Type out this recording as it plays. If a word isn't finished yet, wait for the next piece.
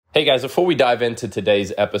Hey guys, before we dive into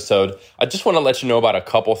today's episode, I just want to let you know about a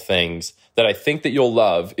couple things that I think that you'll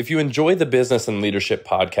love. If you enjoy the Business and Leadership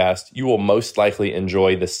podcast, you will most likely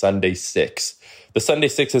enjoy the Sunday Six. The Sunday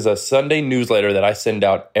Six is a Sunday newsletter that I send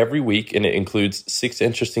out every week, and it includes 6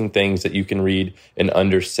 interesting things that you can read in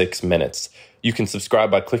under 6 minutes. You can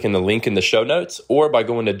subscribe by clicking the link in the show notes or by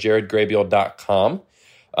going to jaredgrabiel.com.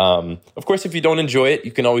 Of course, if you don't enjoy it,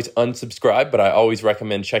 you can always unsubscribe, but I always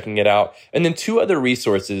recommend checking it out. And then 2 other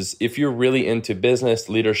resources, if you're really into business,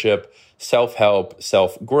 leadership, self-help,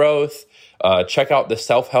 self-growth, check out the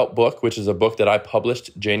Self-Help book, which is a book that I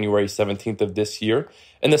published January 17th of this year,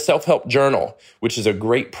 and the Self-Help Journal, which is a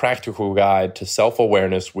great practical guide to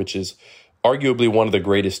self-awareness, which is arguably one of the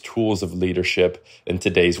greatest tools of leadership in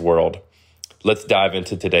today's world. Let's dive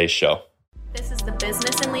into today's show. This is the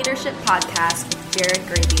Business and Leadership Podcast with Jared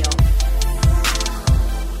Grabiel.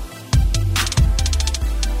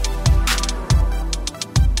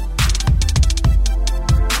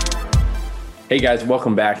 Hey guys,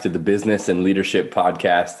 welcome back to the Business and Leadership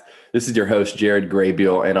Podcast. This is your host, Jared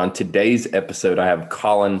Grabiel, and on today's episode, I have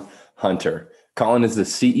Colin Hunter. Colin is the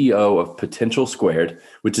CEO of Potential Squared,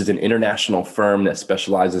 which is an international firm that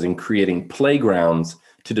specializes in creating playgrounds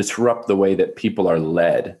to disrupt the way that people are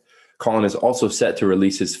led. Colin is also set to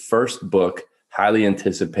release his first book, highly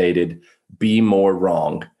anticipated, Be More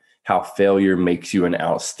Wrong: How Failure Makes You an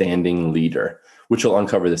Outstanding Leader, which will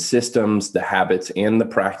uncover the systems, the habits, and the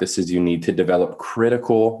practices you need to develop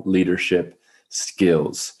critical leadership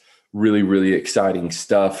skills. Really, really exciting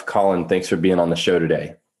stuff. Colin, thanks for being on the show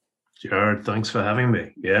today. Jared, thanks for having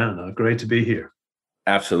me. Yeah, no, great to be here.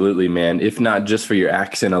 Absolutely, man. If not just for your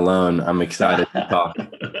accent alone, I'm excited to talk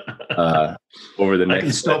over the next. I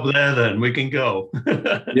can stop there then. We can go.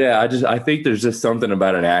 Yeah, I think there's just something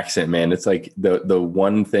about an accent, man. It's like the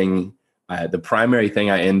one thing, the primary thing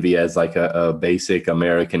I envy as like a basic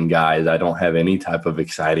American guy is I don't have any type of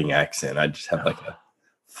exciting accent. I just have like a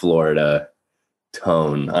Florida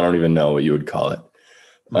tone. I don't even know what you would call it.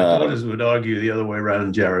 My daughters would argue the other way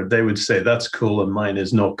around, Jared. They would say that's cool and mine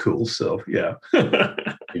is not cool. So, yeah.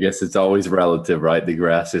 I guess it's always relative, right? The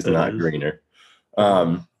grass is not greener.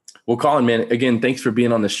 Well, Colin, man, again, thanks for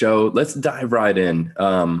being on the show. Let's dive right in.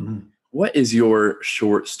 What is your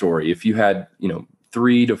short story? If you had,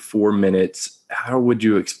 3 to 4 minutes, how would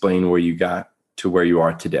you explain where you got to where you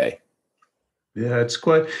are today? Yeah, it's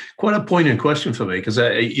quite a poignant question for me because,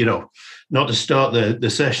 not to start the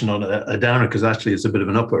session on a downer, because actually it's a bit of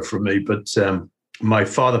an upper for me, but my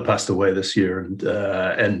father passed away this year,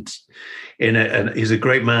 and he's a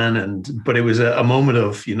great man, but it was a moment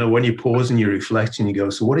of, when you pause and you reflect and you go,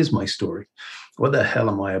 so what is my story? What the hell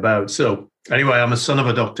am I about? So anyway, I'm a son of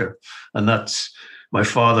a doctor, and that's my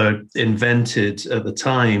father invented at the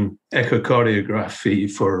time echocardiography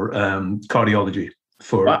for cardiology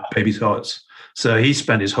for babies' hearts. So he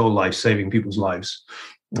spent his whole life saving people's lives,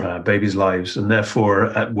 babies' lives, and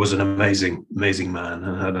therefore was an amazing, amazing man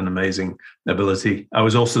and had an amazing ability. I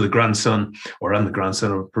was also the grandson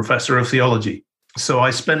of a professor of theology. So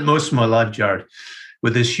I spent most of my life, Jared,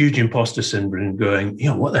 with this huge imposter syndrome going,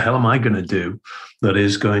 what the hell am I going to do that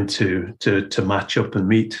is going to match up and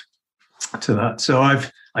meet to that? So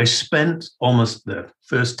I spent almost the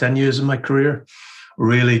first 10 years of my career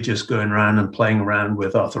really just going around and playing around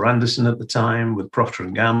with Arthur Andersen at the time, with Procter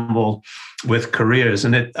 & Gamble, with careers.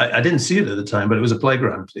 And I didn't see it at the time, but it was a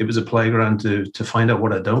playground. It was a playground to find out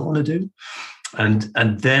what I don't want to do. And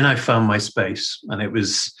then I found my space, and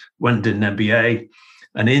went and did an MBA.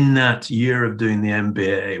 And in that year of doing the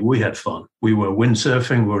MBA, we had fun. We were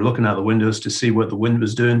windsurfing. We were looking out the windows to see what the wind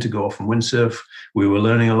was doing to go off and windsurf. We were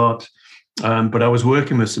learning a lot. But I was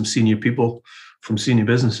working with some senior people from senior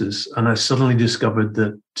businesses, and I suddenly discovered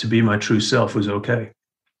that to be my true self was okay.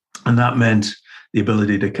 And that meant the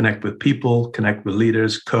ability to connect with people, connect with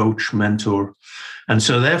leaders, coach, mentor. And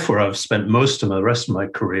so therefore, I've spent most of the rest of my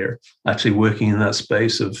career actually working in that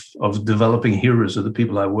space of developing heroes of the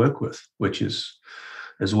people I work with, which is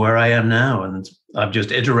where I am now. And I've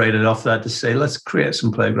just iterated off that to say, let's create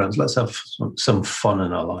some playgrounds. Let's have some fun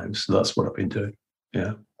in our lives. So that's what I've been doing.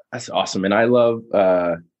 Yeah. That's awesome. And I love,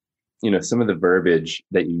 some of the verbiage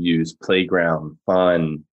that you use, playground,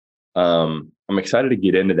 fun. I'm excited to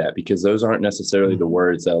get into that because those aren't necessarily the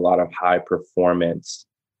words that a lot of high performance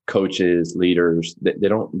coaches, leaders, they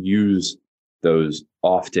don't use those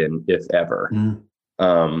often, if ever. And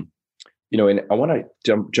I want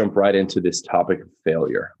to jump right into this topic of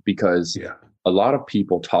failure because a lot of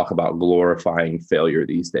people talk about glorifying failure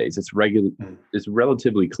these days. It's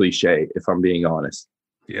relatively cliche, if I'm being honest.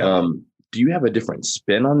 Yeah. Do you have a different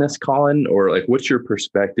spin on this, Colin, or what's your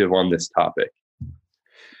perspective on this topic?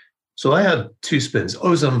 So I had two spins.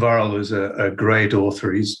 Ozan Varol is a great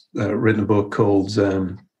author. He's written a book called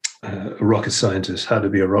Rocket Scientist, How to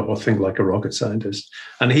Be a Rocket or Think Like a Rocket Scientist.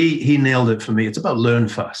 And he nailed it for me. It's about learn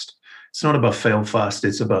fast. It's not about fail fast.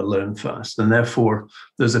 It's about learn fast. And therefore,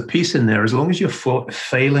 there's a piece in there. As long as you're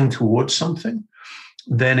failing towards something,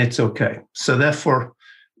 then it's okay. So therefore,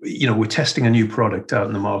 we're testing a new product out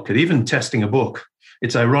in the market, even testing a book.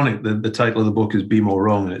 It's ironic that the title of the book is Be More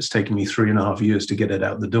Wrong, and it's taken me 3.5 years to get it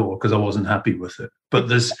out the door because I wasn't happy with it. But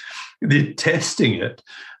there's the testing it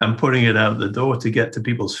and putting it out the door to get to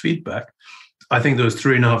people's feedback. I think those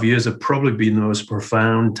 3.5 years have probably been the most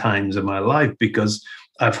profound times of my life because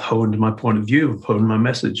I've honed my point of view, I've honed my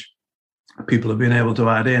message. People have been able to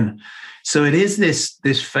add in. So it is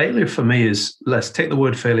this failure for me is, let's take the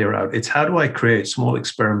word failure out. It's how do I create small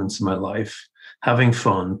experiments in my life, having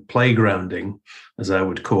fun, playgrounding, as I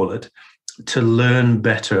would call it, to learn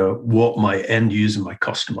better what my end user, my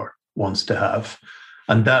customer wants to have.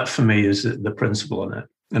 And that for me is the principle in it.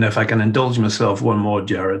 And if I can indulge myself one more,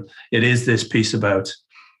 Jared, it is this piece about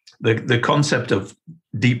the concept of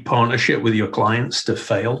deep partnership with your clients to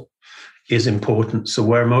fail is important. So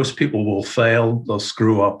where most people will fail, they'll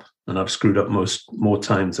screw up, and I've screwed up more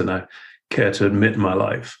times than I care to admit in my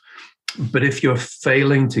life. But if you're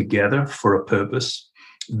failing together for a purpose,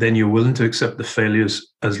 then you're willing to accept the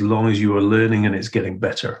failures as long as you are learning and it's getting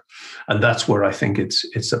better. And that's where I think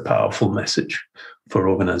it's a powerful message for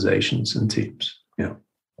organizations and teams. Yeah.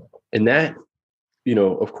 And that,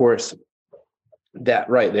 of course, that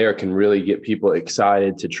right there can really get people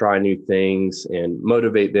excited to try new things and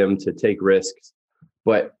motivate them to take risks.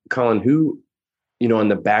 But Colin, who, on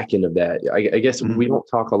the back end of that, I guess we don't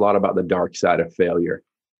talk a lot about the dark side of failure.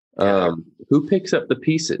 Who picks up the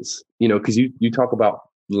pieces? Because you talk about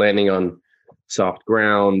landing on soft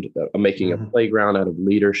ground, making a playground out of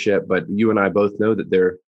leadership. But you and I both know that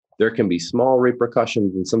there can be small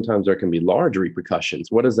repercussions and sometimes there can be large repercussions.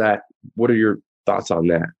 What are your thoughts on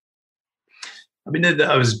that? I mean,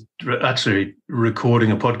 I was actually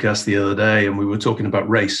recording a podcast the other day and we were talking about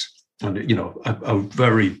race and, a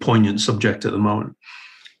very poignant subject at the moment.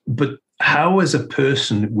 But how is a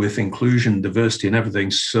person with inclusion, diversity and everything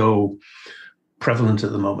so prevalent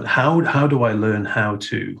at the moment? How do I learn how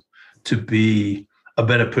to be a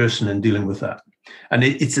better person in dealing with that? And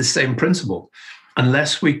it's the same principle.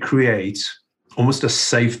 Unless we create almost a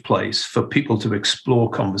safe place for people to explore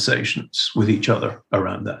conversations with each other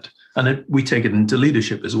around that. And we take it into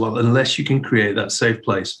leadership as well. Unless you can create that safe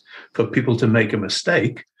place for people to make a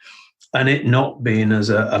mistake and it not being as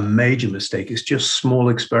a major mistake, it's just small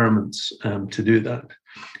experiments to do that.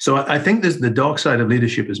 So I think the dark side of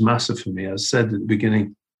leadership is massive for me. As I said at the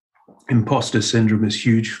beginning, imposter syndrome is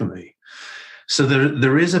huge for me. So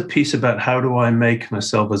there is a piece about how do I make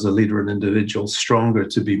myself as a leader and individual stronger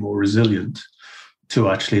to be more resilient, to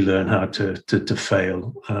actually learn how to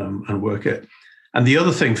fail and work it. And the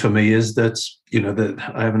other thing for me is that,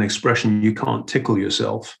 that I have an expression, you can't tickle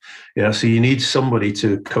yourself. Yeah. So you need somebody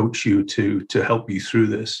to coach you to help you through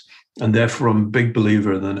this. And therefore I'm a big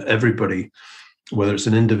believer that everybody, whether it's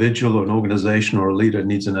an individual or an organization or a leader,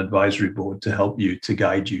 needs an advisory board to help you, to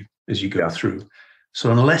guide you as you go through.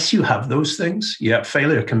 So unless you have those things,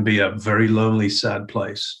 failure can be a very lonely, sad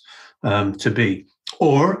place to be.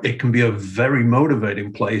 Or it can be a very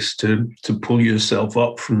motivating place to pull yourself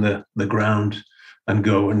up from the ground and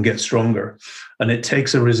go and get stronger. And it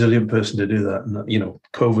takes a resilient person to do that. And,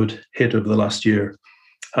 COVID hit over the last year.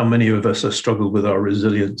 How many of us have struggled with our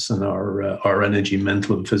resilience and our energy,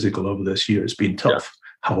 mental and physical, over this year? It's been tough.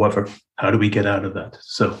 Yeah. However, how do we get out of that?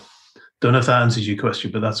 So don't know if that answers your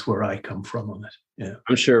question, but that's where I come from on it. Yeah.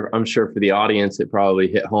 I'm sure for the audience, it probably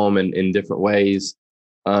hit home in different ways.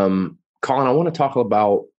 Colin, I want to talk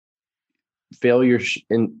about failure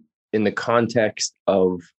in the context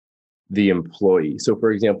of the employee. So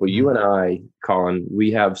for example, you and I, Colin,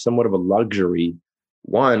 we have somewhat of a luxury.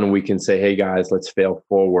 One, we can say, hey guys, let's fail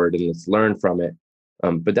forward and let's learn from it.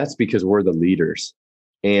 But that's because we're the leaders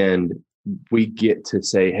and we get to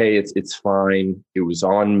say, hey, it's fine. It was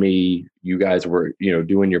on me. You guys were,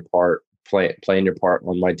 doing your part, playing your part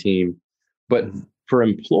on my team. But for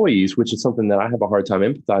employees, which is something that I have a hard time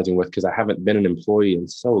empathizing with because I haven't been an employee in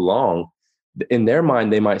so long, in their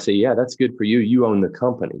mind, they might say, yeah, that's good for you. You own the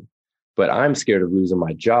company. But I'm scared of losing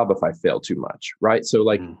my job if I fail too much, right? So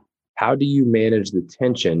how do you manage the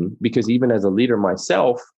tension? Because even as a leader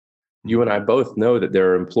myself, you and I both know that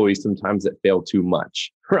there are employees sometimes that fail too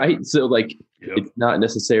much, right? So It's not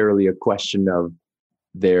necessarily a question of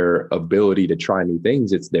their ability to try new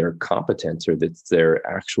things. It's their competence or that's their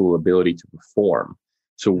actual ability to perform.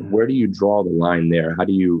 So where do you draw the line there? How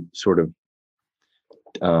do you sort of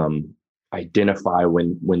identify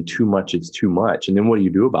when too much is too much, and then what do you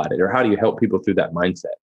do about it, or how do you help people through that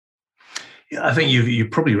mindset? Yeah, I think you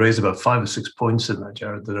probably raised about 5 or 6 points in that,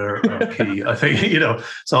 Jared, that are key. I think,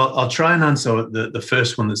 so I'll try and answer the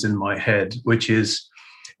first one that's in my head, which is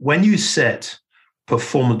when you set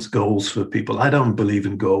performance goals for people. I don't believe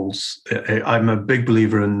in goals. I'm a big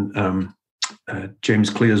believer in James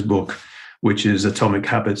Clear's book, which is Atomic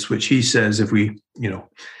Habits, which he says if we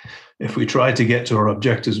try to get to our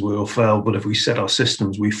objectives, we will fail. But if we set our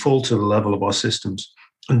systems, we fall to the level of our systems.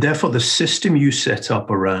 And therefore, the system you set up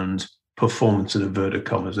around performance, in inverted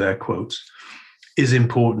commas, air quotes, is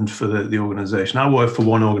important for the organization. I work for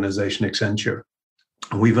one organization, Accenture.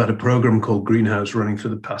 And we've had a program called Greenhouse running for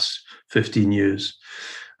the past 15 years.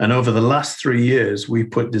 And over the last 3 years,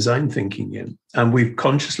 we've put design thinking in. And we've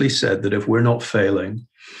consciously said that if we're not failing,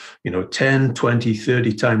 10, 20,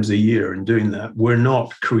 30 times a year in doing that, we're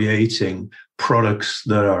not creating products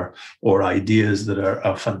or ideas that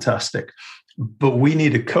are fantastic. But we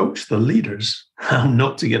need to coach the leaders how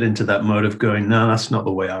not to get into that mode of going, no, that's not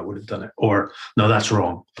the way I would have done it. Or, no, that's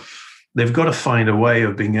wrong. They've got to find a way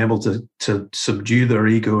of being able to subdue their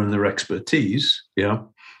ego and their expertise,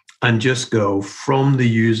 and just go from the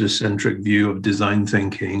user-centric view of design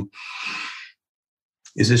thinking.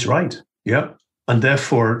 Is this right? Yeah. And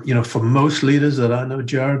therefore, for most leaders that I know,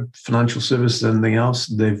 Jared, financial services, anything else,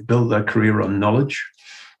 they've built their career on knowledge.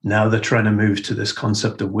 Now they're trying to move to this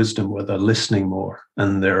concept of wisdom where they're listening more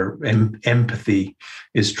and their empathy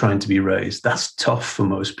is trying to be raised. That's tough for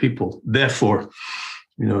most people. Therefore,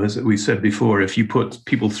 as we said before, if you put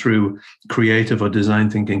people through creative or design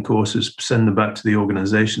thinking courses, send them back to the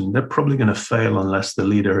organization, they're probably going to fail unless the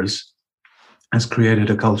leader has created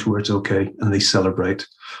a culture where it's okay and they celebrate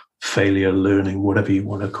failure, learning, whatever you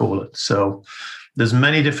want to call it. So there's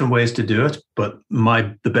many different ways to do it, but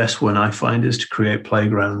the best one I find is to create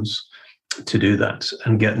playgrounds to do that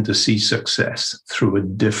and get them to see success through a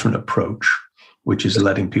different approach, which is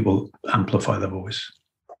letting people amplify their voice.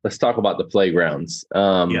 Let's talk about the playgrounds.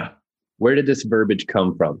 Where did this verbiage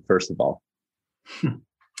come from, first of all?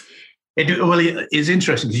 It's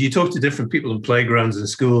interesting because you talk to different people in playgrounds and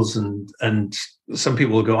schools, and some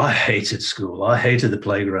people will go, I hated school. I hated the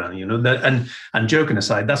playground, and joking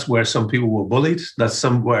aside, that's where some people were bullied. That's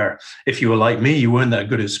somewhere, if you were like me, you weren't that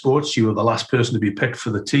good at sports. You were the last person to be picked for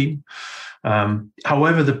the team.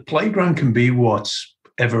 However, the playground can be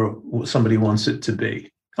whatever somebody wants it to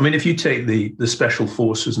be. I mean, if you take the special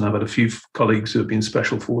forces, and I've had a few colleagues who have been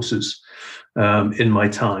special forces in my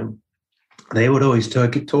time, they would always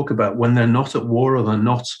talk about when they're not at war or they're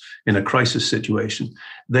not in a crisis situation,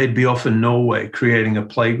 they'd be off in Norway creating a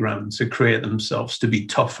playground to create themselves to be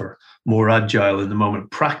tougher, more agile in the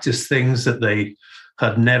moment, practice things that they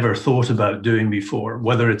had never thought about doing before,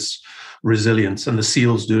 whether it's resilience, and the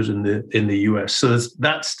SEALs do it in the US. So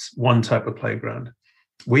that's one type of playground.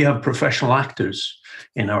 We have professional actors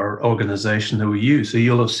in our organization who we use. So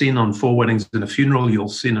you'll have seen on 4 Weddings and a Funeral, you'll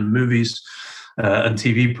have seen in movies and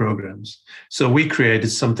TV programs. So we created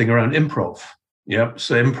something around improv.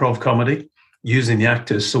 So improv comedy using the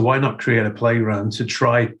actors. So why not create a playground to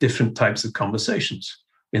try different types of conversations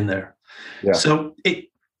in there? Yeah. So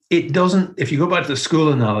it doesn't, if you go back to the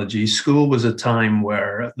school analogy, school was a time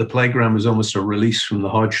where the playground was almost a release from the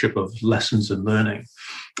hardship of lessons and learning.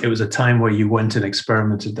 It was a time where you went and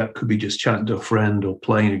experimented. That could be just chatting to a friend or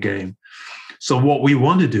playing a game. So what we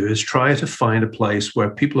want to do is try to find a place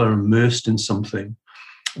where people are immersed in something,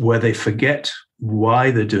 where they forget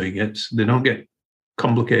why they're doing it. They don't get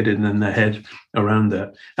complicated in their head around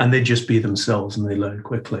that, and they just be themselves and they learn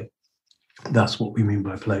quickly. That's what we mean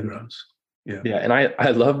by playgrounds. Yeah. And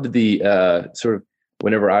I loved the sort of,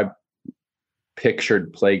 whenever I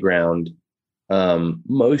pictured playground,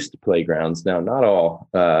 most playgrounds, now not all,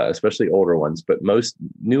 especially older ones, but most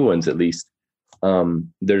new ones at least,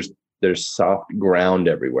 there's soft ground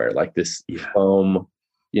everywhere, like this foam,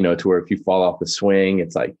 to where if you fall off the swing,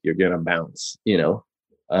 it's like you're gonna bounce,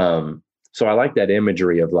 so I like that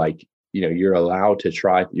imagery of like, you're allowed to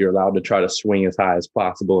try to swing as high as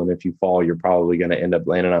possible, and if you fall, you're probably going to end up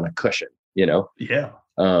landing on a cushion,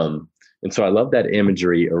 and so I love that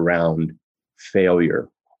imagery around failure.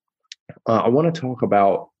 I want to talk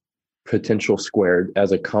about Potential Squared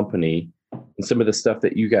as a company and some of the stuff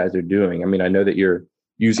that you guys are doing. I mean, I know that you're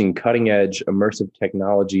using cutting edge immersive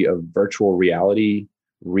technology of virtual reality,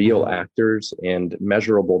 real actors, and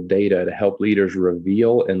measurable data to help leaders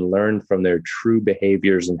reveal and learn from their true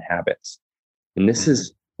behaviors and habits. And this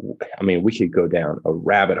is, I mean, we could go down a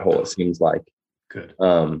rabbit hole, it seems like. Good.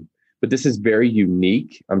 But this is very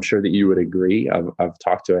unique. I'm sure that you would agree. I've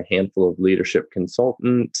talked to a handful of leadership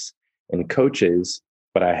consultants and coaches,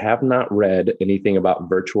 but I have not read anything about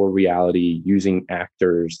virtual reality using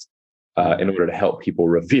actors in order to help people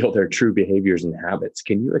reveal their true behaviors and habits.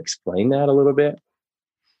 Can you explain that a little bit?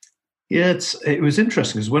 Yeah, it was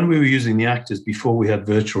interesting because when we were using the actors before we had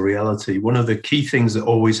virtual reality, one of the key things that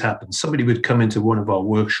always happened, somebody would come into one of our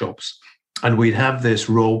workshops and we'd have this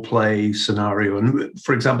role play scenario. And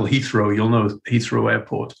for example, Heathrow, you'll know Heathrow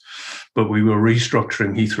Airport, but we were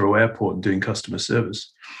restructuring Heathrow Airport and doing customer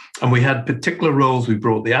service. And we had particular roles we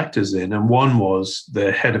brought the actors in. And one was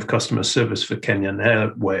the head of customer service for Kenyan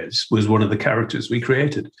Airways was one of the characters we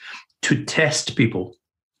created to test people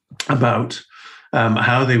about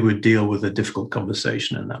how they would deal with a difficult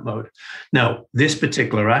conversation in that mode. Now, this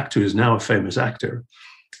particular actor is now a famous actor.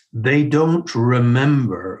 They don't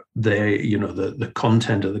remember the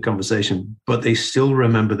content of the conversation, but they still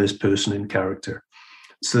remember this person in character.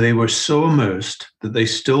 So they were so immersed that they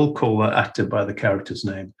still call that actor by the character's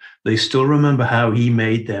name. They still remember how he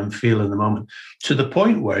made them feel in the moment, to the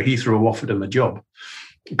point where Heathrow offered him a job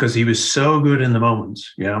because he was so good in the moment,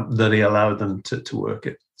 that he allowed them to work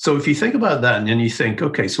it. So if you think about that and then you think,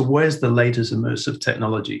 okay, so where's the latest immersive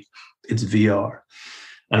technology? It's VR.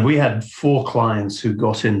 And we had 4 clients who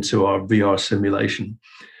got into our VR simulation.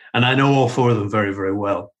 And I know all 4 of them very, very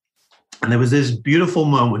well. And there was this beautiful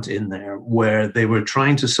moment in there where they were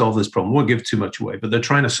trying to solve this problem. Won't give too much away, but they're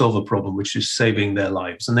trying to solve a problem which is saving their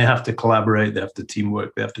lives. And they have to collaborate, they have to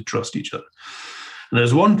teamwork, they have to trust each other. And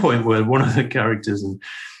there's one point where one of the characters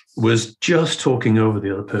was just talking over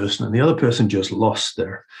the other person, and the other person just lost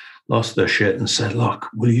their shit and said, "Look,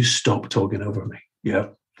 will you stop talking over me?" Yeah.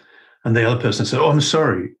 And the other person said, "Oh, I'm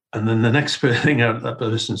sorry." And then the next thing out of that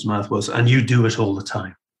person's mouth was, "And you do it all the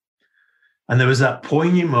time." And there was that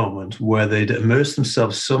poignant moment where they'd immersed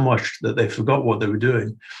themselves so much that they forgot what they were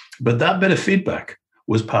doing. But that bit of feedback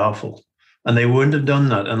was powerful. And they wouldn't have done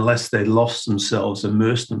that unless they lost themselves,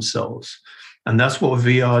 immersed themselves. And that's what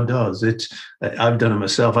VR does. I've done it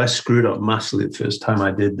myself. I screwed up massively the first time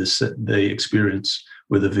I did the experience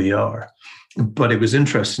with the VR. But it was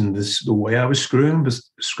interesting. The way I was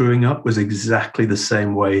screwing up was exactly the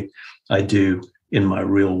same way I do in my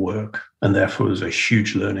real work. And therefore, it was a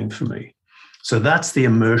huge learning for me. So that's the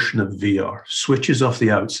immersion of VR. Switches off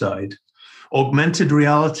the outside. Augmented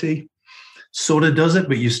reality sort of does it,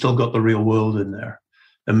 but you still got the real world in there.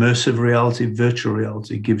 Immersive reality, virtual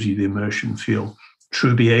reality gives you the immersion feel.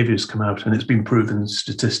 True behaviors come out, and it's been proven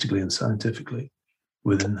statistically and scientifically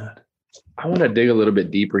within that. I want to dig a little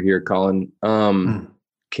bit deeper here, Colin.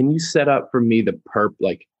 Can you set up for me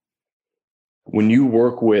like when you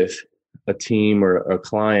work with a team or a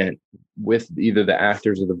client with either the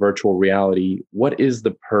actors or the virtual reality, what is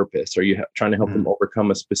the purpose? Are you trying to help them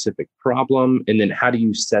overcome a specific problem? And then how do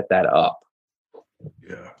you set that up?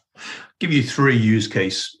 Yeah. Give you 3 use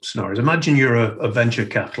case scenarios. Imagine you're a venture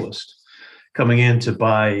capitalist coming in to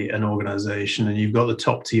buy an organization, and you've got the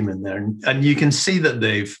top team in there, and you can see that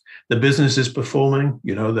the business is performing.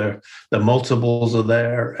 The multiples are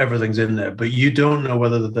there, everything's in there, but you don't know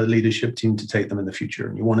whether the leadership team to take them in the future,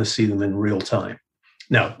 and you want to see them in real time.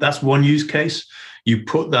 Now, that's one use case. You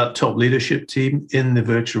put that top leadership team in the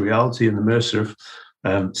virtual reality and immersive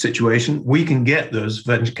situation. We can get those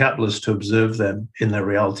venture capitalists to observe them in their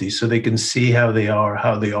reality so they can see how they are,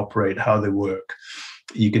 how they operate, how they work.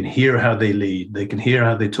 You can hear how they lead. They can hear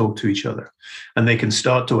how they talk to each other. And they can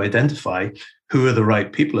start to identify who are the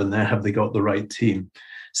right people in there. Have they got the right team?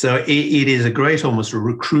 So it is a great, almost a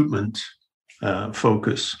recruitment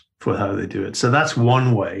focus for how they do it. So that's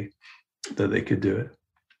one way that they could do it.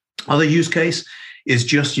 Other use case is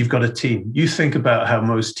just you've got a team. You think about how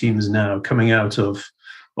most teams now coming out of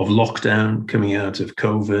lockdown, coming out of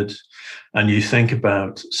COVID, and you think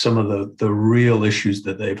about some of the real issues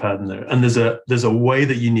that they've had in there. And there's a way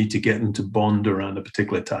that you need to get them to bond around a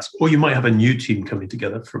particular task, or you might have a new team coming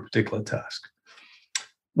together for a particular task.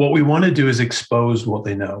 What we want to do is expose what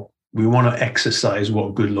they know. We want to exercise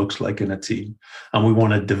what good looks like in a team, and we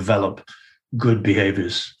want to develop good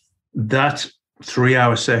behaviors. That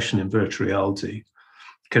 3-hour session in virtual reality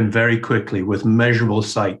can very quickly, with measurable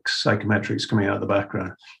psychometrics coming out of the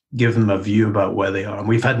background, give them a view about where they are. And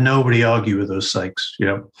we've had nobody argue with those psychs.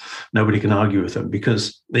 Nobody can argue with them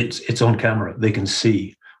because it's on camera. They can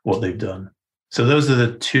see what they've done. So those are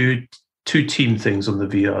the two team things on the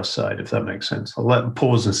VR side, if that makes sense. I'll let them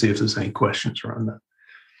pause and see if there's any questions around that.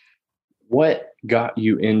 What got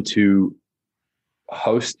you into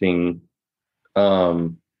hosting?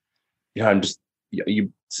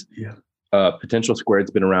 Potential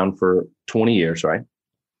Squared's been around for 20 years, right?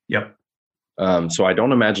 Yep. So I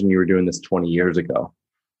don't imagine you were doing this 20 years ago.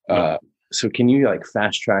 So can you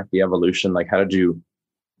fast track the evolution? How did you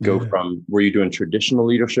go from, were you doing traditional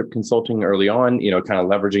leadership consulting early on, kind of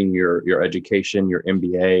leveraging your education, your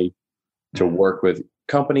MBA to work with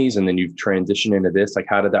companies, and then you've transitioned into this? Like,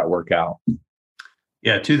 how did that work out?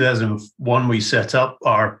 Yeah, 2001, we set up.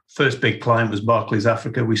 Our first big client was Barclays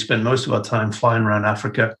Africa. We spent most of our time flying around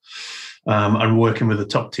Africa and working with the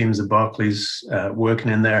top teams of Barclays,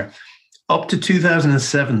 working in there. Up to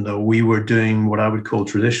 2007, though, we were doing what I would call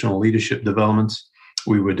traditional leadership development.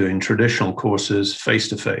 We were doing traditional courses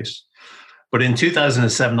face-to-face. But in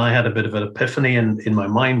 2007, I had a bit of an epiphany in my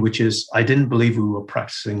mind, which is I didn't believe we were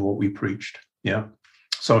practicing what we preached. Yeah.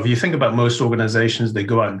 So if you think about most organizations, they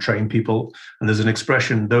go out and train people, and there's an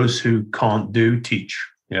expression, those who can't do, teach.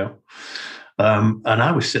 Yeah. And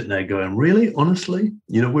I was sitting there going, really, honestly,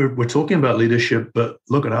 we're talking about leadership, but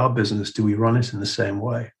look at our business. Do we run it in the same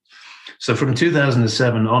way? So from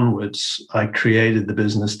 2007 onwards, I created the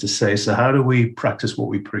business to say, so how do we practice what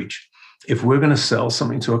we preach? If we're going to sell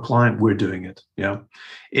something to a client, we're doing it. Yeah.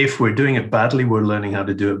 If we're doing it badly, we're learning how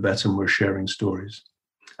to do it better, and we're sharing stories.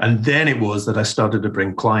 And then it was that I started to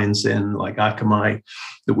bring clients in like Akamai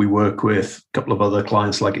that we work with, a couple of other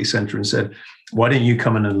clients like Accenture, and said, why don't you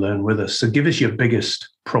come in and learn with us? So give us your biggest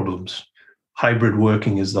problems. Hybrid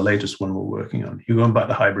working is the latest one we're working on. You're going back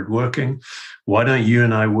to hybrid working. Why don't you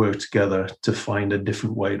and I work together to find a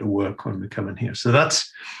different way to work when we come in here? So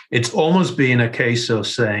it's almost been a case of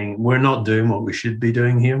saying, we're not doing what we should be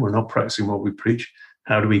doing here. We're not practicing what we preach.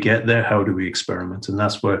 How do we get there? How do we experiment? And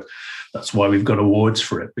that's why we've got awards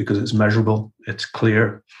for it, because it's measurable, it's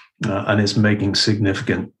clear, and it's making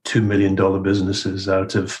significant $2 million businesses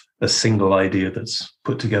out of a single idea that's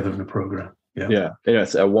put together in a program. Yeah.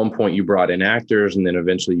 It's at one point you brought in actors, and then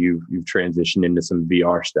eventually you've transitioned into some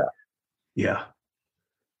VR stuff. Yeah.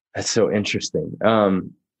 That's so interesting. Yeah.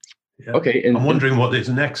 Okay. And I'm wondering what is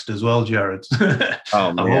next as well, Jared.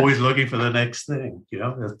 I'm always looking for the next thing.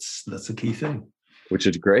 That's a key thing. Which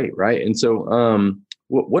is great, right? And so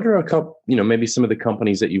what are a couple, maybe some of the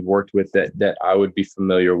companies that you've worked with that I would be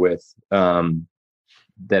familiar with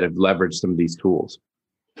that have leveraged some of these tools?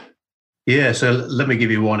 Yeah, so let me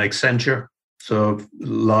give you one. Accenture, so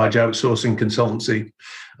large outsourcing consultancy,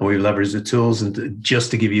 and we leverage the tools. And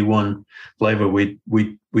just to give you one flavor, we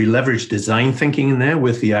leverage design thinking in there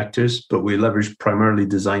with the actors, but we leverage primarily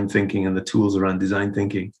design thinking and the tools around design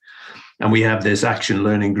thinking. And we have this action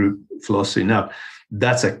learning group philosophy. Now,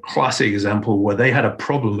 that's a classic example where they had a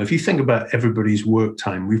problem. If you think about everybody's work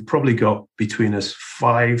time, we've probably got between us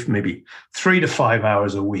 3 to 5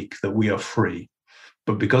 hours a week that we are free.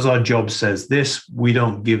 But because our job says this, we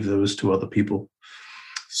don't give those to other people.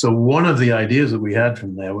 So one of the ideas that we had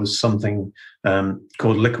from there was something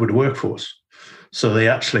called liquid workforce. So they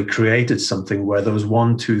actually created something where there was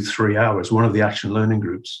 1, 2, 3 hours, one of the action learning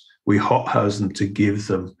groups, we hothoused them to give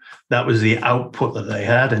them. That was the output that they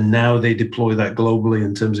had. And now they deploy that globally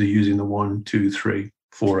in terms of using the 1, 2, 3,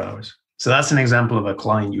 4 hours. So that's an example of a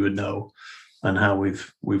client you would know and how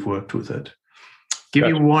we've worked with it. Give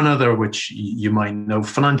you one other, which you might know,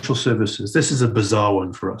 financial services. This is a bizarre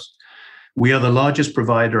one for us. We are the largest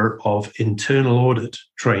provider of internal audit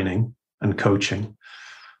training and coaching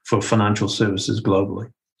for financial services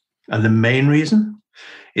globally. And the main reason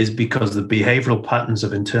is because the behavioral patterns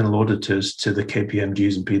of internal auditors to the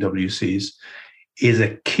KPMGs and PwCs is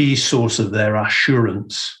a key source of their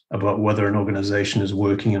assurance about whether an organization is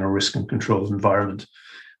working in a risk and controls environment.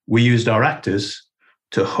 We used our actors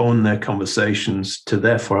to hone their conversations to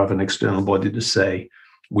therefore have an external body to say,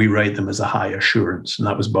 we rate them as a high assurance. And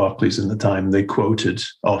that was Barclays in the time. They quoted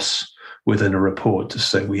us within a report to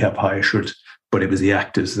say we have high assurance, but it was the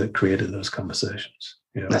actors that created those conversations.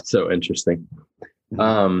 Yeah. That's so interesting.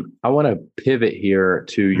 I want to pivot here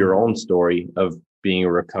to your own story of being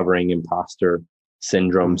a recovering imposter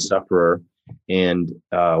syndrome sufferer and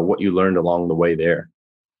what you learned along the way there.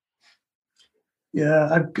 Yeah,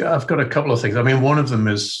 I've got a couple of things. I mean, one of them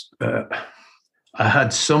is I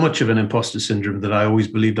had so much of an imposter syndrome that I always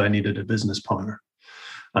believed I needed a business partner.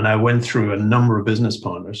 And I went through a number of business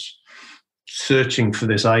partners searching for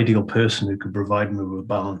this ideal person who could provide me with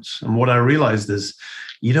balance. And what I realized is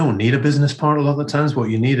you don't need a business partner a lot of the times. What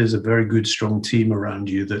you need is a very good, strong team around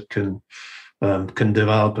you that can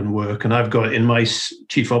develop and work. And I've got in my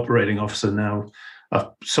chief operating officer now,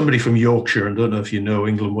 somebody from Yorkshire, and I don't know if you know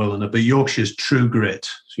England well enough, but Yorkshire's true grit.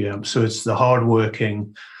 Yeah, so it's the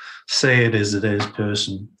hardworking, say it as it is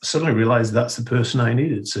person. I suddenly realized that's the person I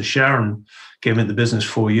needed. So Sharon came into the business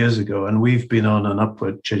 4 years ago, and we've been on an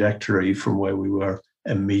upward trajectory from where we were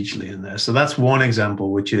immediately in there. So that's one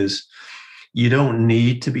example, which is you don't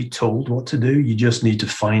need to be told what to do. You just need to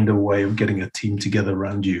find a way of getting a team together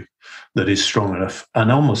around you that is strong enough,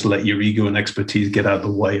 and almost let your ego and expertise get out of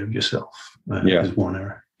the way of yourself. Is one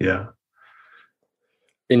area. Yeah.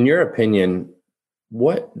 In your opinion,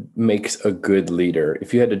 what makes a good leader?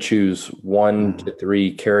 If you had to choose 1 to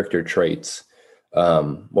 3 character traits,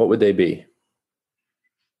 what would they be?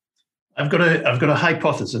 I've got a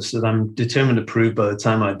hypothesis that I'm determined to prove by the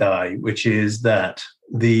time I die, which is that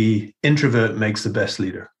the introvert makes the best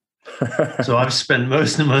leader. So I've spent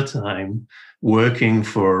most of my time working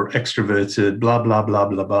for extroverted, blah, blah, blah,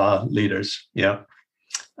 blah, blah leaders. Yeah.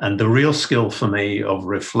 And the real skill for me of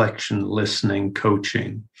reflection, listening,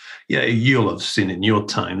 coaching, you'll have seen in your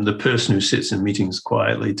time, the person who sits in meetings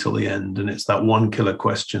quietly till the end, and it's that one killer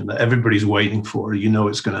question that everybody's waiting for,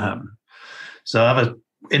 it's going to happen. So I have an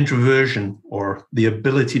introversion, or the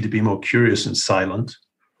ability to be more curious and silent,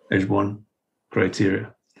 is one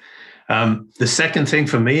criteria. The second thing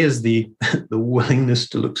for me is the willingness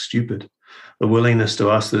to look stupid. The willingness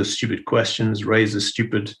to ask those stupid questions, raise the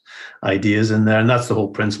stupid ideas in there. And that's the whole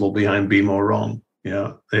principle behind Be More Wrong.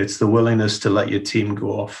 It's the willingness to let your team go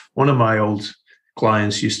off. One of my old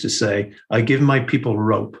clients used to say, I give my people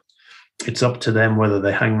rope. It's up to them whether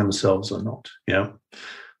they hang themselves or not. Yeah.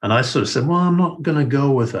 And I sort of said, well, I'm not going to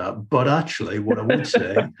go with that. But actually, what I would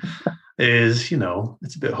say is,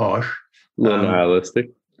 it's a bit harsh. A little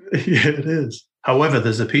nihilistic. Yeah, it is. However,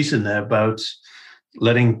 there's a piece in there about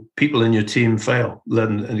letting people in your team fail,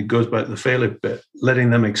 and it goes back to the failure bit, letting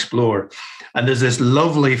them explore. And there's this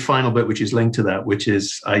lovely final bit which is linked to that, which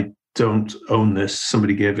is, I don't own this.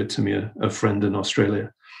 Somebody gave it to me, a friend in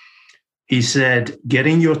Australia. He said,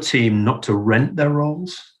 getting your team not to rent their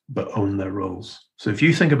roles, but own their roles. So if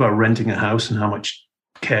you think about renting a house and how much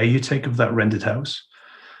care you take of that rented house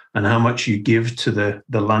and how much you give to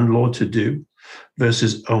the landlord to do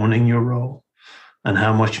versus owning your role, and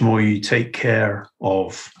how much more you take care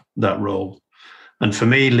of that role. And for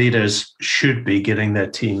me, leaders should be getting their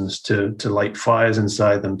teams to light fires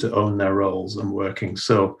inside them, to own their roles and working.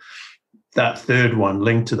 So that third one,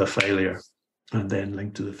 linked to the failure, and then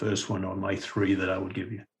linked to the first one, are my 3 that I would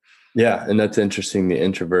give you. Yeah, and that's interesting, the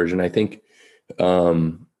introversion. I think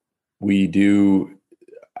I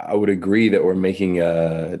would agree that we're making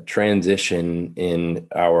a transition in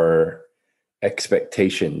our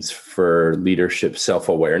expectations for leadership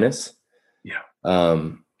self-awareness. Yeah.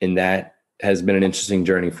 And that has been an interesting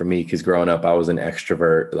journey for me, because growing up, I was an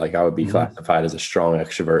extrovert. Like, I would be classified as a strong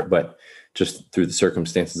extrovert, but just through the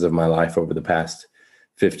circumstances of my life over the past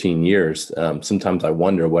 15 years, sometimes I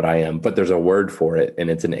wonder what I am, but there's a word for it,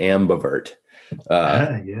 and it's an ambivert,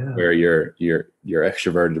 where you're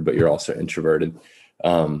extroverted, but you're also introverted.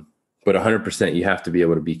 But 100%, you have to be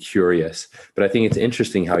able to be curious. But I think it's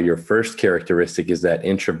interesting how your first characteristic is that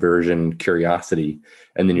introversion, curiosity.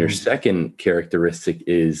 And then your second characteristic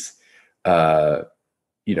is, willing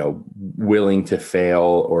to fail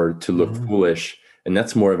or to look foolish. And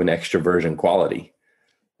that's more of an extroversion quality,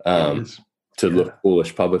 to look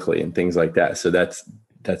foolish publicly and things like that. So that's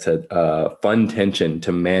a fun tension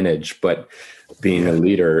to manage, but being a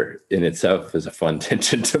leader in itself is a fun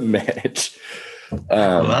tension to manage.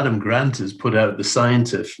 Well, Adam Grant has put out the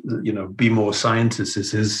scientist, be more scientist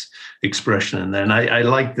is his expression. And then I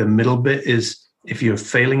like the middle bit is, if you're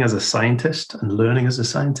failing as a scientist and learning as a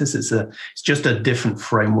scientist, it's just a different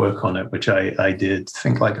framework on it, which I did.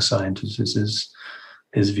 Think like a scientist is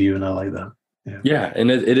his view. And I like that. Yeah.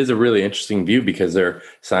 And it is a really interesting view, because they're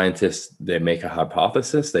scientists. They make a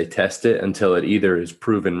hypothesis, they test it until it either is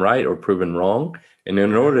proven right or proven wrong. And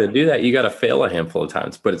in order to do that, you got to fail a handful of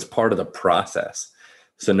times, but it's part of the process.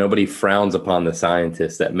 So nobody frowns upon the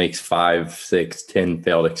scientist that makes 5, 6, 10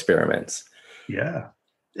 failed experiments. Yeah.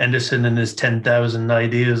 Edison and his 10,000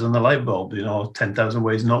 ideas on the light bulb, 10,000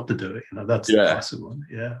 ways not to do it. That's the classic one.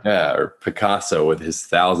 Yeah. Yeah. Or Picasso with his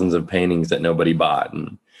thousands of paintings that nobody bought,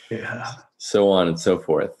 and so on and so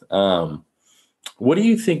forth. What do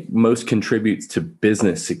you think most contributes to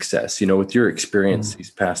business success? With your experience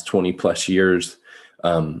these past 20 plus years,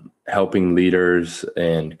 helping leaders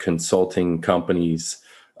and consulting companies,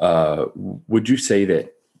 would you say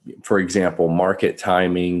that, for example, market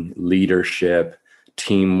timing, leadership,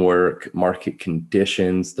 teamwork, market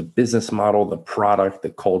conditions, the business model, the product, the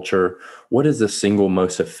culture, what is the single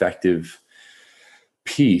most effective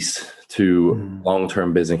piece to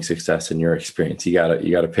long-term business success in your experience? You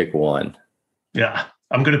gotta pick one. Yeah,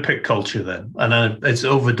 I'm going to pick culture then. And it's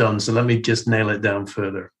overdone, so let me just nail it down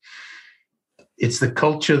further. it's the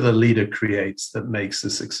culture the leader creates that makes the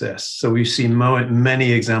success. So we've seen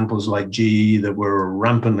many examples like GE that were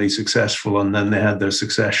rampantly successful, and then they had their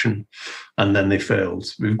succession, and then they failed.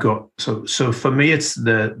 We've got so for me, it's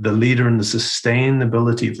the leader and the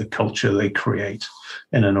sustainability of the culture they create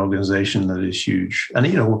in an organization that is huge. And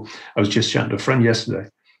I was just chatting to a friend yesterday.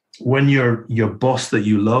 When your boss that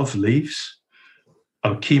you love leaves,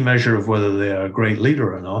 a key measure of whether they are a great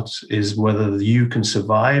leader or not is whether you can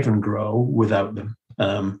survive and grow without them.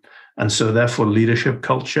 And so therefore leadership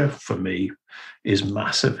culture for me is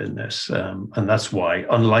massive in this. And that's why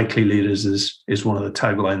unlikely leaders is one of the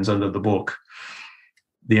taglines under the book.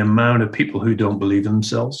 The amount of people who don't believe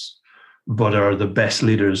themselves, but are the best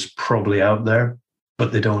leaders probably out there,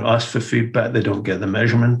 but they don't ask for feedback. They don't get the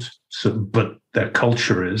measurement. But their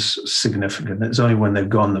culture is significant. It's only when they've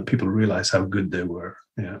gone that people realize how good they were.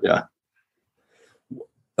 Yeah.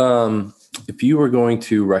 If you were going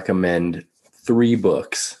to recommend 3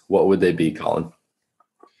 books, what would they be, Colin?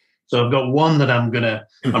 So I've got one that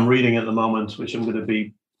I'm reading at the moment, which I'm going to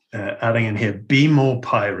be adding in here. Be More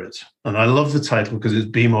Pirate. And I love the title because it's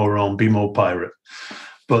Be More Wrong, Be More Pirate.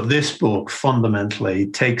 But this book fundamentally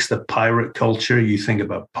takes the pirate culture. You think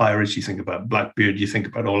about pirates, you think about Blackbeard, you think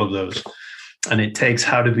about all of those. And it takes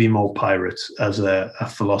how to be more pirate as a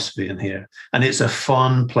philosophy in here. And it's a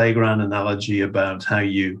fun playground analogy about how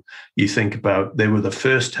you think about, they were the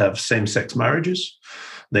first to have same-sex marriages.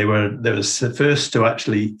 They were the first to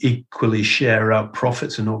actually equally share out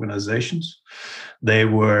profits in organizations. They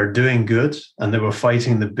were doing good, and they were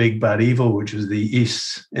fighting the big bad evil, which was the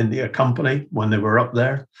East India Company when they were up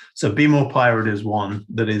there. So Be More Pirate is one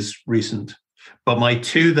that is recent. But my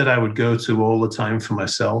 2 that I would go to all the time for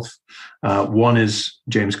myself, one is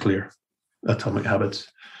James Clear, Atomic Habits.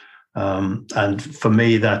 And for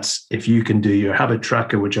me, that's if you can do your habit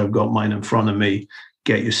tracker, which I've got mine in front of me,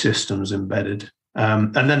 get your systems embedded.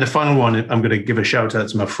 And then the final one, I'm going to give a shout out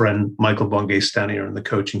to my friend, Michael Bongay-Stanier, and the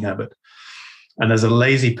coaching habit. And as a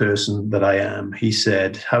lazy person that I am, he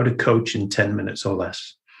said, how to coach in 10 minutes or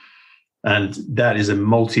less. And that is a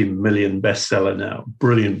multi-million bestseller now.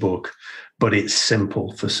 Brilliant book, but it's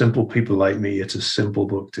simple. For simple people like me, it's a simple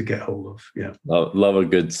book to get hold of. Yeah. Love a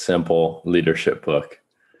good, simple leadership book.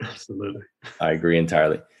 Absolutely. I agree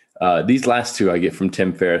entirely. These last 2 I get from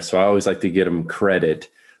Tim Ferriss, so I always like to get him credit.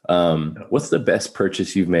 What's the best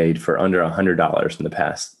purchase you've made for under $100 in the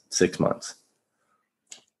past 6 months?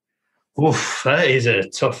 Oof, that is a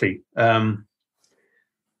toughie.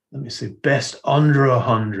 Let me see. Best under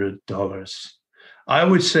 $100. I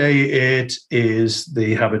would say it is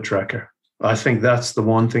the habit tracker. I think that's the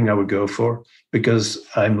one thing I would go for because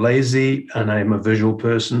I'm lazy and I'm a visual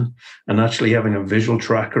person, and actually having a visual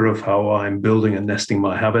tracker of how I'm building and nesting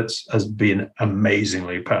my habits has been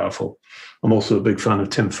amazingly powerful. I'm also a big fan of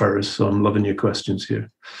Tim Ferriss, so I'm loving your questions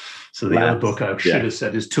here. So the other book I should have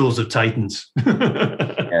said is Tools of Titans.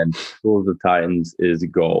 And Tools of Titans is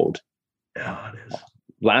gold. Yeah, it is.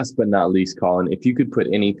 Last but not least, Colin, if you could put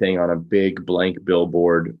anything on a big blank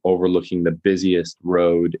billboard overlooking the busiest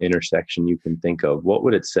road intersection you can think of, what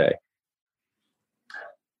would it say?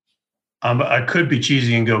 I could be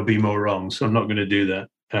cheesy and go Be More Wrong, so I'm not going to do that.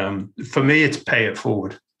 For me, it's pay it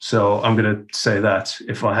forward. So I'm going to say that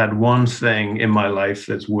if I had one thing in my life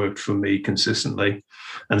that's worked for me consistently,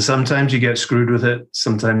 and sometimes you get screwed with it,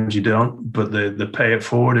 sometimes you don't, but the pay it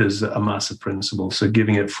forward is a massive principle. So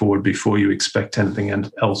giving it forward before you expect anything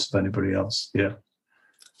else of anybody else. Yeah.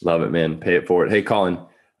 Love it, man. Pay it forward. Hey, Colin,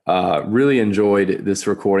 really enjoyed this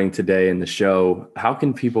recording today and the show. How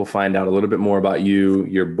can people find out a little bit more about you,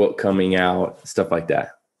 your book coming out, stuff like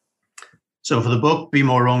that? So for the book,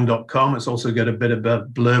 BeMoreWrong.com, it's also got a bit of a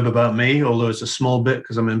blurb about me, although it's a small bit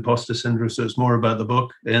because I'm imposter syndrome, so it's more about the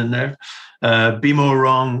book in there. Be More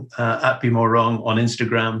Wrong, at Be More Wrong on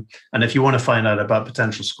Instagram. And if you want to find out about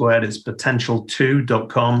Potential Squared, it's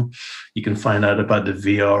potential2.com. You can find out about the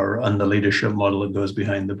VR and the leadership model that goes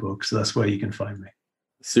behind the book. So that's where you can find me.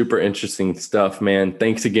 Super interesting stuff, man.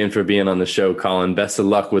 Thanks again for being on the show, Colin. Best of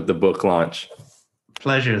luck with the book launch.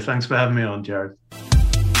 Pleasure. Thanks for having me on, Jared.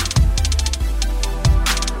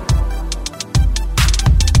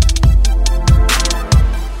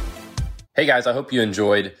 Hey guys, I hope you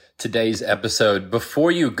enjoyed today's episode.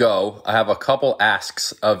 Before you go, I have a couple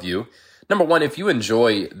asks of you. Number one, if you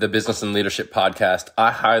enjoy the Business and Leadership podcast, I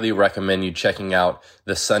highly recommend you checking out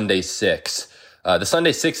the Sunday Six. The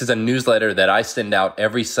Sunday Six is a newsletter that I send out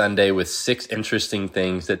every Sunday with 6 interesting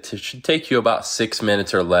things that should take you about 6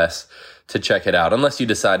 minutes or less to check it out, unless you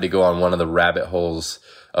decide to go on one of the rabbit holes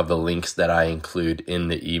of the links that I include in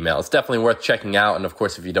the email. It's definitely worth checking out. And of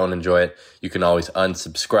course, if you don't enjoy it, you can always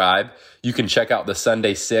unsubscribe. You can check out the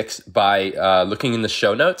Sunday 6 by looking in the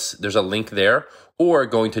show notes. There's a link there, or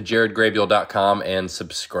going to jaredgrabiel.com and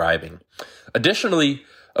subscribing. Additionally,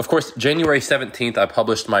 of course, January 17th, I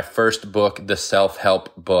published my first book, The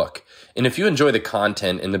Self-Help Book. And if you enjoy the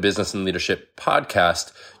content in the Business and Leadership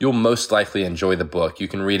podcast, you'll most likely enjoy the book. You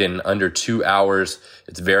can read it in under 2 hours.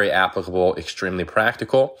 It's very applicable, extremely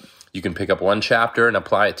practical. You can pick up one chapter and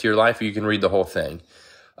apply it to your life, or you can read the whole thing.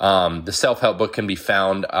 The Self-Help Book can be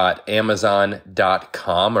found at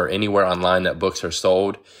Amazon.com or anywhere online that books are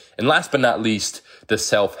sold. And last but not least, the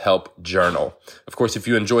Self-Help Journal. Of course, if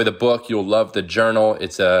you enjoy the book, you'll love the journal.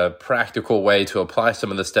 It's a practical way to apply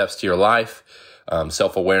some of the steps to your life.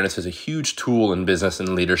 Self-awareness is a huge tool in business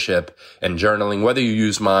and leadership, and journaling, whether you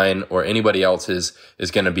use mine or anybody else's,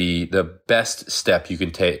 is going to be the best step you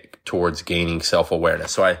can take towards gaining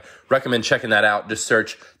self-awareness. So I recommend checking that out. Just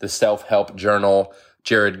search the Self-Help Journal,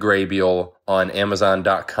 Jared Grabiel, on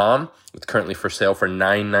Amazon.com. It's currently for sale for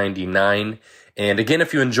 $9.99. And again,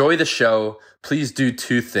 if you enjoy the show, please do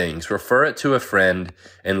 2 things. Refer it to a friend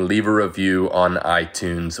and leave a review on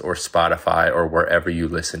iTunes or Spotify or wherever you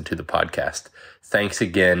listen to the podcast. Thanks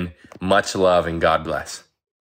again. Much love and God bless.